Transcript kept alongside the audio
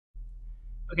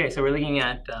Okay, so we're looking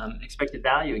at expected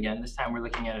value again. This time we're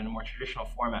looking at it in a more traditional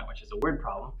format, which is a word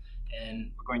problem.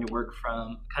 And we're going to work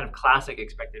from kind of classic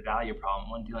expected value problem,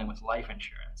 one dealing with life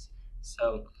insurance.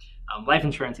 So life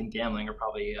insurance and gambling are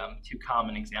probably two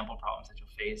common example problems that you'll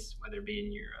face, whether it be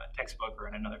in your textbook or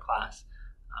in another class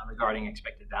regarding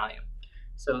expected value.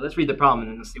 So let's read the problem and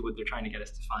then we'll see what they're trying to get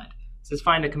us to find. It says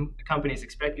find a company's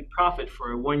expected profit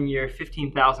for a 1-year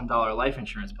 $15,000 life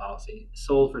insurance policy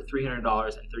sold for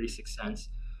 $300.36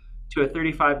 to a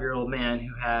 35-year-old man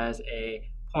who has a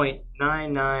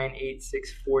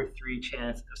 0.998643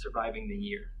 chance of surviving the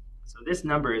year. So this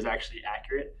number is actually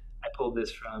accurate. I pulled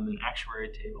this from an actuary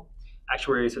table.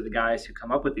 Actuaries are the guys who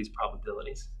come up with these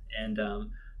probabilities, and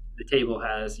the table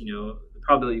has, the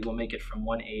probability will make it from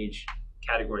one age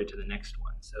category to the next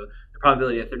one. So the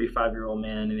probability a 35-year-old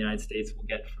man in the United States will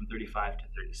get from 35 to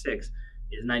 36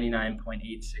 is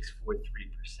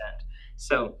 99.8643%.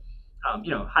 So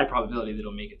high probability that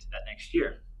it'll make it to that next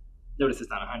year. Notice it's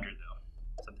not 100 though.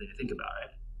 Something to think about,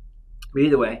 right? But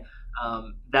either way,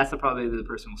 that's the probability that the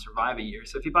person will survive a year.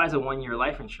 So if he buys a 1-year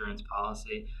life insurance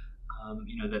policy,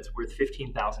 that's worth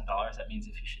 $15,000, that means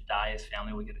if he should die, his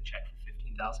family will get a check for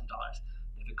 $15,000.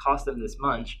 If it costs them this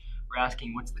much, we're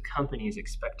asking what's the company's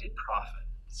expected profit.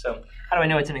 So how do I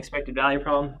know it's an expected value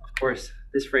problem? Of course,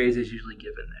 this phrase is usually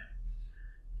given there.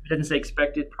 If it doesn't say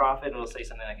expected profit, it'll say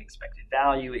something like expected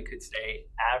value. It could say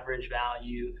average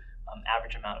value,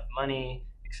 average amount of money,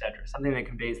 etc. Something that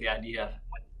conveys the idea of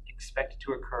what's expected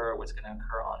to occur, what's going to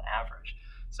occur on average.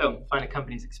 So find a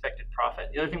company's expected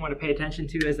profit. The other thing I want to pay attention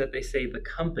to is that they say the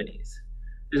company's.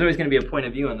 There's always going to be a point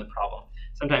of view on the problem.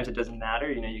 Sometimes it doesn't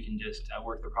matter. You can just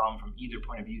work the problem from either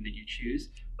point of view that you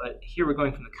choose. But here we're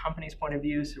going from the company's point of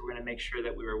view, so we're going to make sure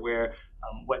that we're aware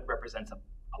what represents a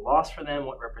loss for them,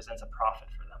 what represents a profit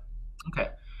for them.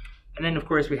 Okay. And then, of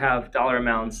course, we have dollar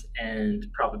amounts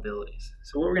and probabilities.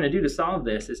 So what we're going to do to solve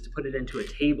this is to put it into a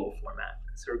table format.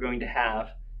 So we're going to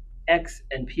have x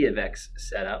and p of x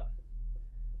set up.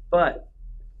 But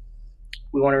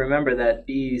we want to remember that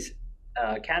these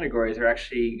categories are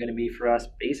actually going to be for us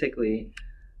basically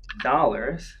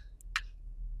dollars,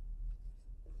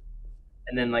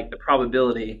 and then like the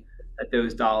probability that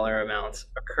those dollar amounts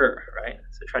occur, right?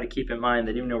 So try to keep in mind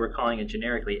that even though we're calling it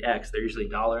generically x, they're usually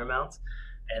dollar amounts,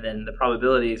 and then the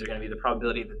probabilities are going to be the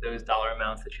probability that those dollar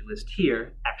amounts that you list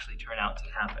here actually turn out to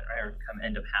happen, right, or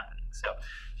end up happening. So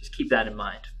just keep that in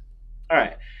mind. All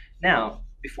right, now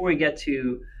before we get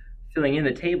to filling in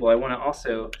the table, I want to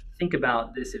also think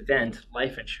about this event,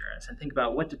 life insurance, and think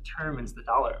about what determines the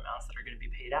dollar amounts that are going to be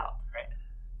paid out, right?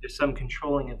 There's some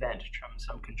controlling event,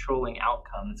 some controlling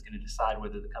outcome that's going to decide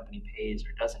whether the company pays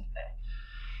or doesn't pay.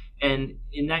 And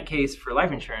in that case, for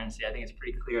life insurance, I think it's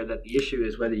pretty clear that the issue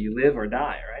is whether you live or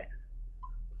die, right?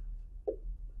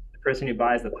 The person who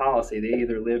buys the policy, they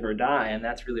either live or die, and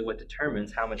that's really what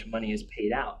determines how much money is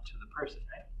paid out to the person,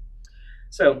 right?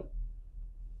 So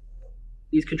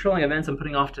these controlling events I'm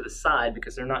putting off to the side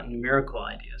because they're not numerical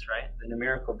ideas, right? The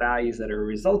numerical values that are a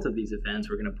result of these events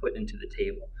we're going to put into the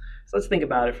table. So let's think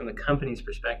about it from the company's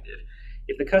perspective.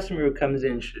 If the customer who comes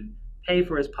in should pay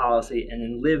for his policy and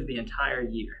then live the entire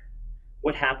year,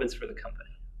 what happens for the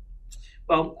company?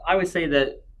 Well, I would say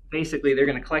that basically they're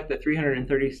going to collect the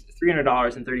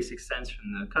 $300.36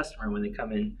 from the customer when they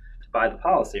come in to buy the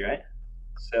policy, right?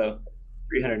 So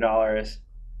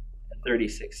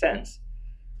 $300.36.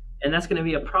 And that's going to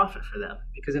be a profit for them,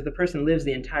 because if the person lives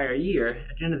the entire year,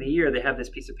 at the end of the year, they have this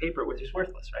piece of paper which is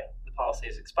worthless, right? The policy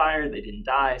is expired, they didn't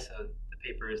die, so the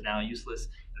paper is now useless,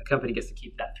 and the company gets to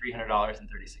keep that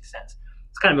 $300.36.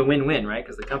 It's kind of a win-win, right?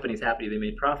 Because the company's happy they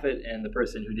made profit, and the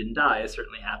person who didn't die is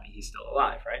certainly happy he's still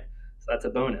alive, right? So that's a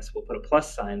bonus. We'll put a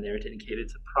plus sign there to indicate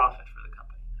it's a profit for the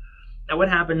company. Now, what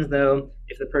happens, though,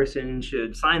 if the person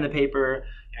should sign the paper,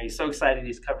 he's so excited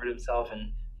he's covered himself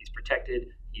and he's protected,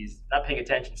 he's not paying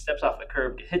attention, steps off the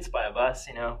curb, gets hit by a bus,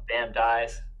 bam,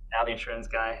 dies. Now the insurance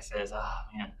guy says, oh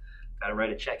man, got to write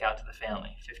a check out to the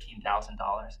family,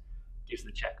 $15,000, gives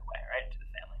the check away, right, to the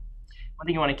family. One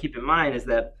thing you want to keep in mind is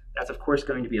that that's of course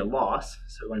going to be a loss,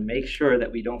 so we want to make sure that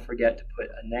we don't forget to put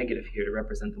a negative here to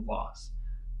represent the loss.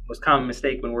 The most common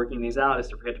mistake when working these out is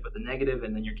to forget to put the negative,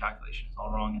 and then your calculation is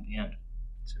all wrong at the end.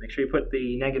 So make sure you put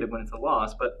the negative when it's a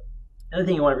loss. But the other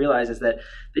thing you want to realize is that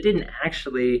they didn't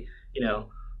actually,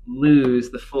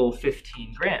 lose the full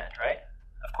 15 grand, right?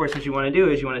 Of course, what you want to do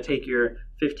is you want to take your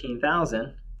 15,000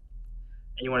 and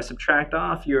you want to subtract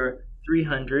off your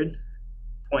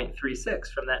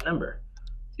 300.36 from that number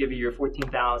to give you your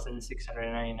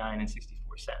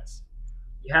 14,699.64.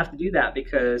 You have to do that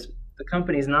because the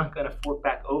company is not going to fork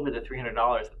back over the $300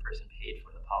 the person paid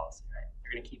for the policy, right?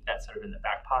 They're going to keep that sort of in the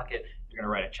back pocket They're going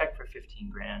to write a check for 15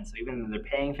 grand. So even though they're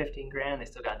paying 15 grand, they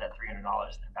still got that $300 in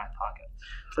their back pocket.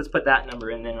 So let's put that number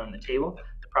in then on the table.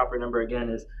 The proper number again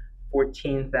is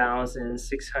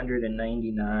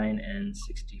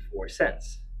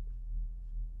 $14,699.64.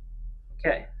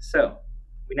 Okay, so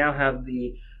we now have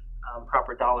the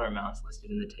proper dollar amounts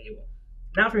listed in the table.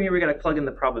 Now from here, we got to plug in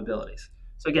the probabilities.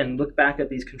 So again, look back at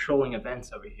these controlling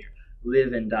events over here,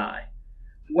 live and die.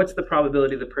 What's the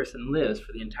probability the person lives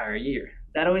for the entire year?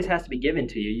 That always has to be given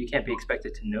to you. You can't be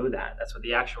expected to know that. That's what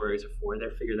the actuaries are for. They'll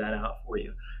figure that out for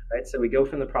you, right? So we go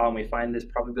from the problem, we find this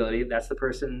probability. That's the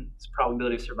person's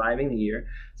probability of surviving the year.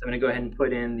 So I'm going to go ahead and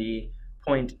put in the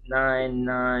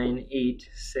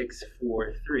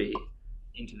 0.998643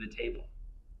 into the table.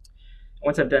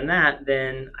 Once I've done that,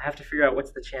 then I have to figure out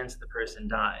what's the chance the person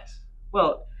dies.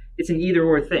 Well, it's an either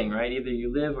or thing, right? Either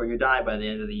you live or you die by the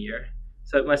end of the year.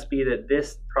 So it must be that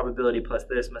this probability plus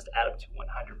this must add up to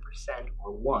 100%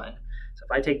 or 1. So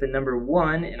if I take the number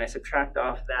 1 and I subtract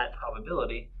off that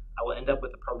probability, I will end up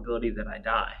with the probability that I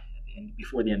die at the end,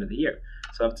 before the end of the year.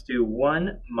 So I have to do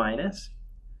 1 minus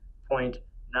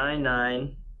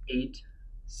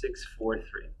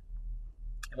 0.998643.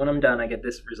 And when I'm done, I get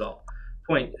this result,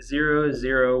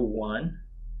 0.001357.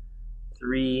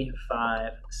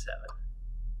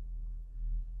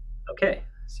 Okay,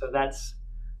 so that's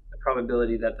the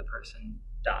probability that the person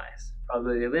dies.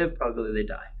 Probability they live, probability they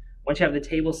die. Once you have the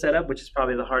table set up, which is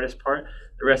probably the hardest part,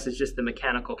 the rest is just the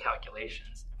mechanical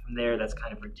calculations. From there, that's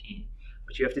kind of routine.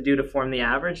 What you have to do to form the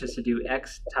average is to do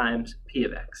x times p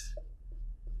of x.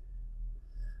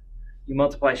 You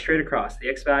multiply straight across the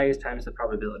x values times the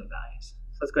probability values.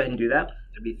 So let's go ahead and do that.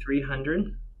 It'll be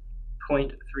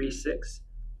 300.36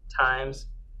 times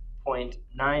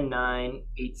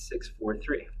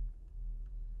 0.998643.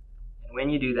 And when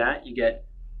you do that, you get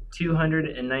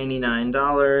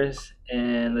 $299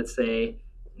 and let's say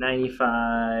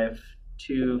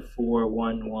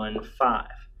 95.24115.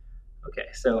 Okay,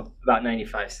 so about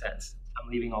 95 cents. I'm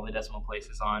leaving all the decimal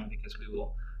places on because we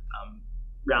will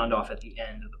round off at the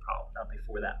end of the problem, not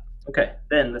before that. Okay,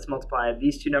 then let's multiply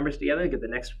these two numbers together to get the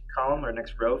next column or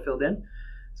next row filled in.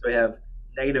 So we have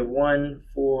negative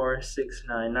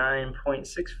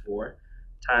 14699.64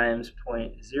 times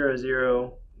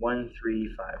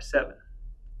 0.001357.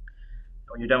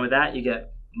 When you're done with that, you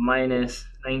get minus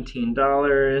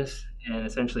 $19 and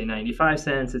essentially 95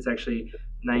 cents. It's actually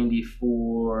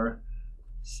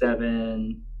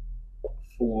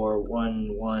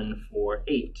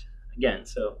 94.741148. Again,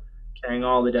 so carrying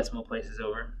all the decimal places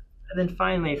over. And then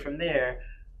finally from there,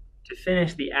 to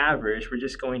finish the average, we're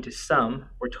just going to sum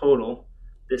or total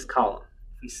this column.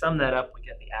 If we sum that up, we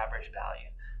get the average value.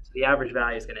 So the average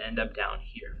value is going to end up down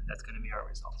here. That's going to be our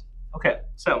result. Okay,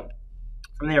 so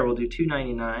from there, we'll do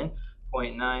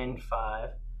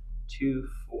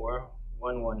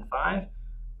 299.9524115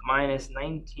 minus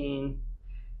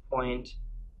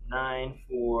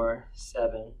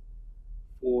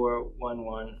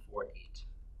 19.947411148.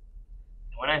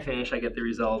 And when I finish, I get the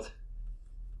result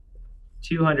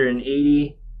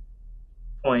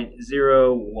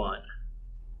 280.01.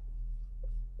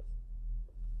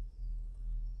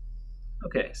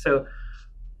 Okay, so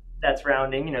that's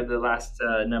rounding. You know, the last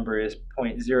number is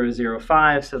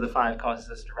 0.005, so the 5 causes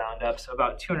us to round up. So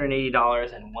about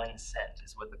 $280.01 is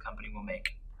what the company will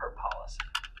make per policy.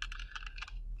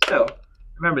 So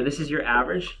remember, this is your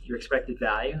average, your expected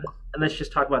value, and let's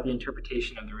just talk about the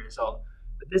interpretation of the result.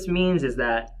 What this means is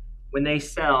that when they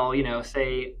sell, you know,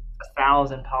 say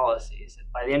 1,000 policies,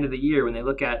 by the end of the year, when they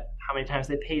look at how many times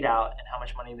they paid out and how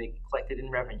much money they collected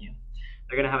in revenue,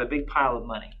 they're going to have a big pile of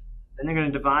money. Then they're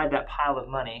going to divide that pile of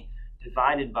money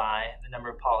divided by the number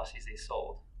of policies they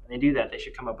sold. When they do that, they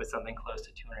should come up with something close to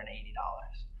 $280.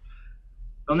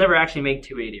 They'll never actually make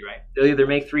 $280, right? They'll either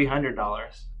make $300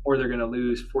 or they're going to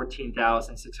lose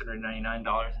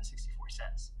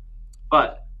 $14,699.64.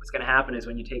 But what's going to happen is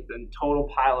when you take the total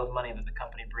pile of money that the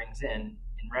company brings in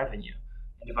revenue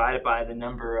and divide it by the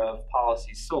number of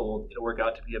policies sold, it'll work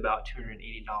out to be about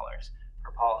 $280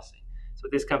 per policy. So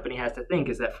what this company has to think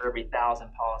is that for every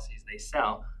 1,000 policies they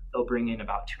sell, they'll bring in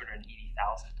about $280,000.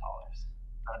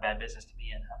 Not a bad business to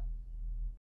be in, huh?